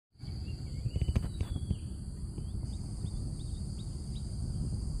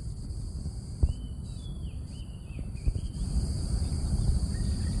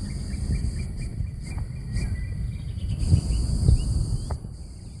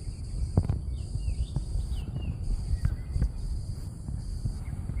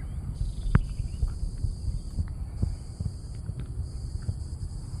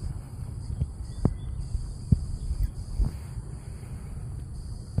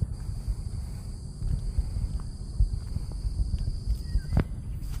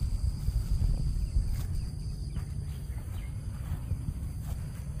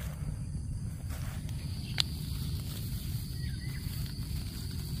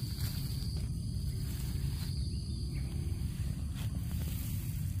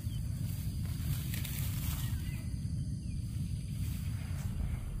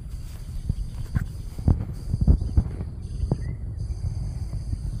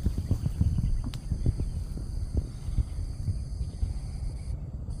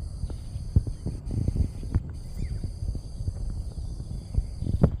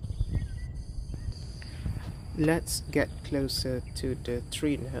Let's get closer to the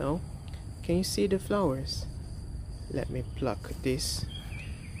tree now. Can you see the flowers? Let me pluck this.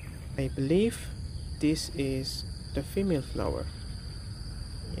 I believe this is the female flower.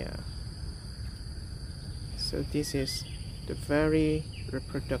 Yeah. So this is the very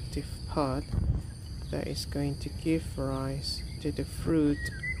reproductive part that is going to give rise to the fruit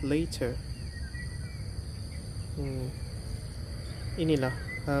later. Inilah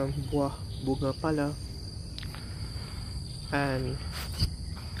buah bunga pala, and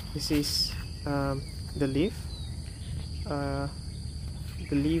this is the leaf,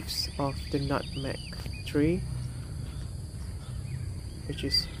 the leaves of the nutmeg tree, which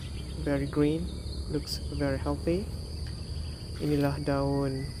is very green, looks very healthy. Inilah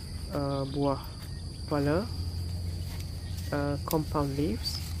daun buah pala, compound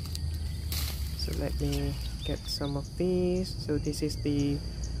leaves. So let me get some of these. So this is the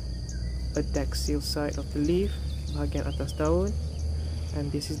adaxial side of the leaf, bahagian atas daun,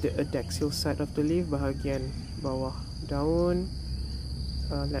 and this is the adaxial side of the leaf, bahagian bawah daun.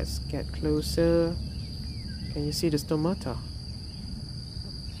 Let's get closer. Can you see the stomata?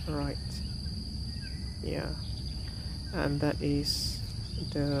 Right. Yeah. And that is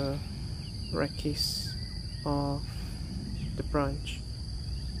the rachis of the branch,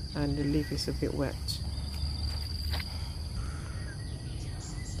 and the leaf is a bit wet.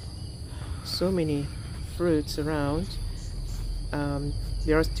 So many fruits around.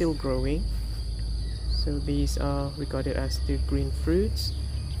 They are still growing, so these are regarded as the green fruits.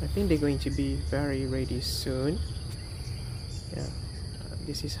 I think they're going to be very ready soon. Yeah,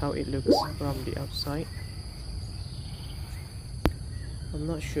 this is how it looks from the outside. I'm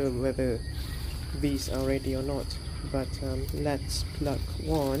not sure whether these are ready or not, but let's pluck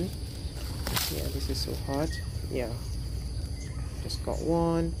one. Yeah, this is so hard. Yeah, just got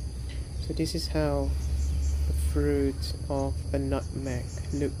one. So this is how the fruit of a nutmeg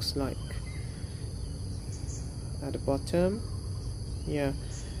looks like at the bottom. Yeah,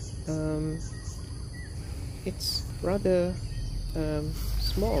 it's rather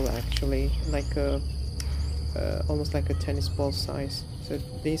small actually, like a almost like a tennis ball size. So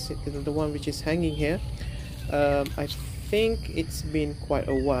this is the one which is hanging here. I think it's been quite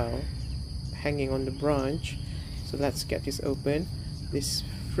a while hanging on the branch. So let's get this open. This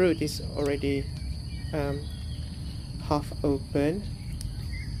fruit is already half open.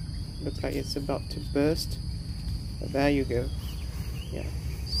 Looks like it's about to burst. But there you go. Yeah.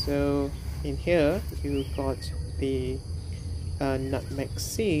 So in here you got the nutmeg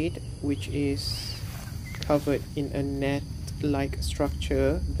seed, which is covered in a net-like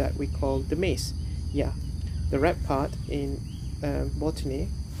structure that we call the mace. Yeah, the red part in botany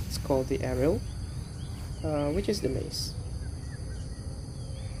is called the aril, which is the mace.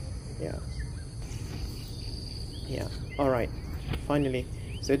 Yeah. All right, finally.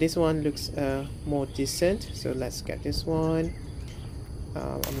 So this one looks more decent, so let's get this one.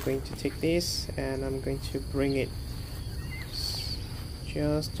 I'm going to take this and I'm going to bring it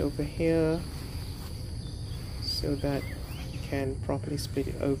just over here so that you can properly split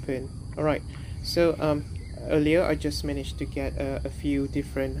it open. Alright, so earlier I just managed to get a few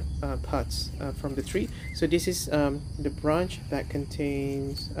different parts from the tree. So this is the branch that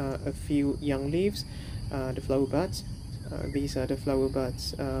contains a few young leaves, the flower buds. These are the flower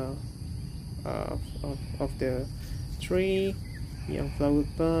buds of the tree, young flower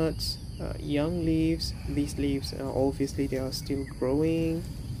buds, young leaves. These leaves obviously they are still growing.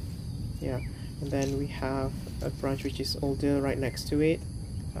 Yeah, and then we have a branch which is older right next to it.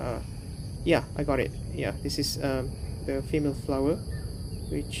 Yeah, I got it. Yeah, this is the female flower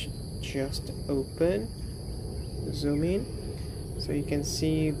which just opened. Zoom in so you can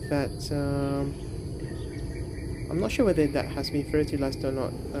see that I'm not sure whether that has been fertilized or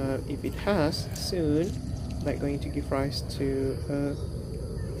not. If it has, soon they're going to give rise to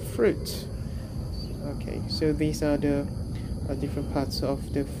fruit. Okay, so these are the different parts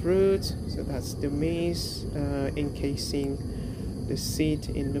of the fruit. So that's the mace, encasing the seed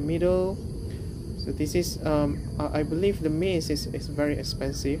in the middle. So this is I believe the mace is very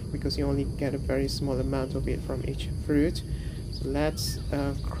expensive because you only get a very small amount of it from each fruit. So let's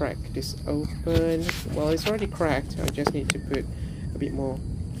crack this open. Well, it's already cracked. I just need to put a bit more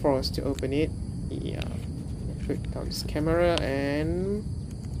force to open it. Yeah, put down this camera and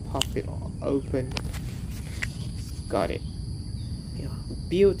pop it open. Got it. Yeah,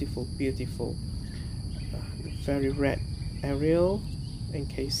 beautiful, beautiful. Very red aril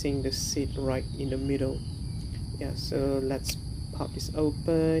encasing the seed right in the middle. Yeah, so let's pop this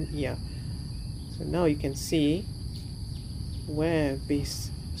open. Yeah, so now you can see where this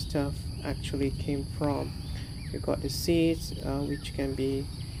stuff actually came from. You've got the seeds, which can be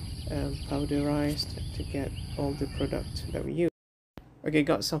powderized to get all the product that we use. Okay,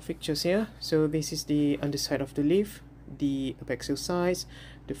 got some pictures here. So this is the underside of the leaf, the apexial size,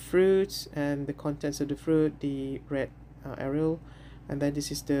 the fruits and the contents of the fruit, the red aril, and then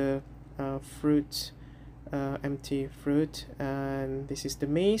this is the fruit, empty fruit, and this is the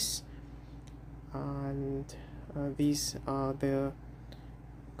mace, and these are the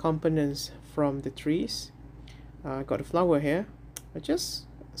components from the trees. I got a flower here. I just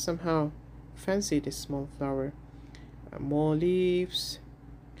somehow fancy this small flower. More leaves,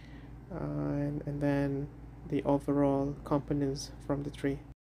 and then the overall components from the tree.